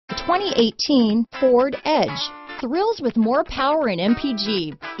2018 Ford Edge. Thrills with more power and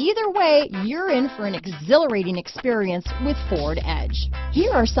MPG. Either way, you're in for an exhilarating experience with Ford Edge.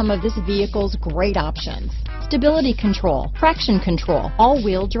 Here are some of this vehicle's great options: stability control, traction control,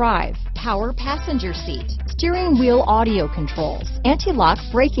 all-wheel drive, power passenger seat, steering wheel audio controls, anti-lock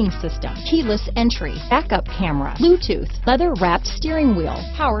braking system, keyless entry, backup camera, Bluetooth, leather-wrapped steering wheel,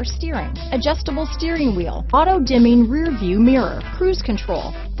 power steering, adjustable steering wheel, auto-dimming rear-view mirror, cruise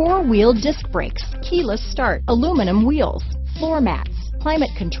control, four-wheel disc brakes, keyless start, aluminum wheels, floor mats,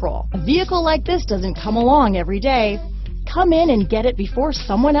 climate control. A vehicle like this doesn't come along every day. Come in and get it before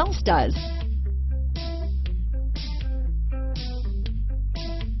someone else does.